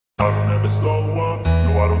I don't ever slow up,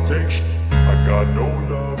 no I don't take shit. I got no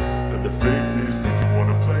love for the fakeness. If you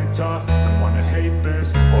wanna play tough and wanna hate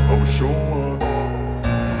this, I'll always show up.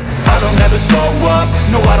 I don't ever slow up,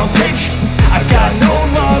 no I don't take shit. I got no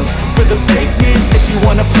love for the fakeness. If you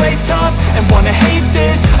wanna play tough and wanna hate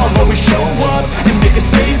this, I'll always show up and make a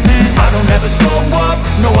statement. I don't ever slow up,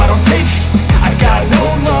 no I don't take shit. I got no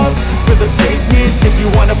love for the fakeness. If you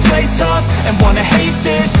wanna play tough and wanna hate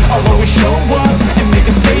this, I'll always show up and make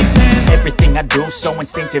a statement. Everything I do so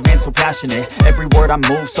instinctive and so passionate. Every word I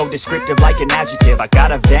move so descriptive like an adjective. I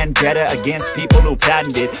got a vendetta against people who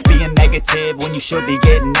patented being negative when you should be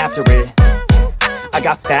getting after it. I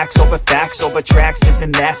got facts over tracks, this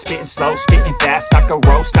and that. Spitting slow, spitting fast, I could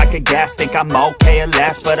roast, I could gas. Think I'm okay at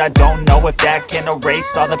last, but I don't know if that can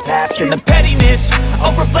erase all the past. And the pettiness, a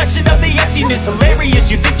reflection of the emptiness.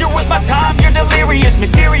 Hilarious, you think you're worth my time, you're delirious.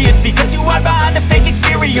 Mysterious, because you hide behind a fake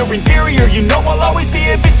exterior. Inferior, you know I'll always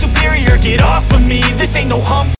be a bit superior. Get off of me, this ain't no hump.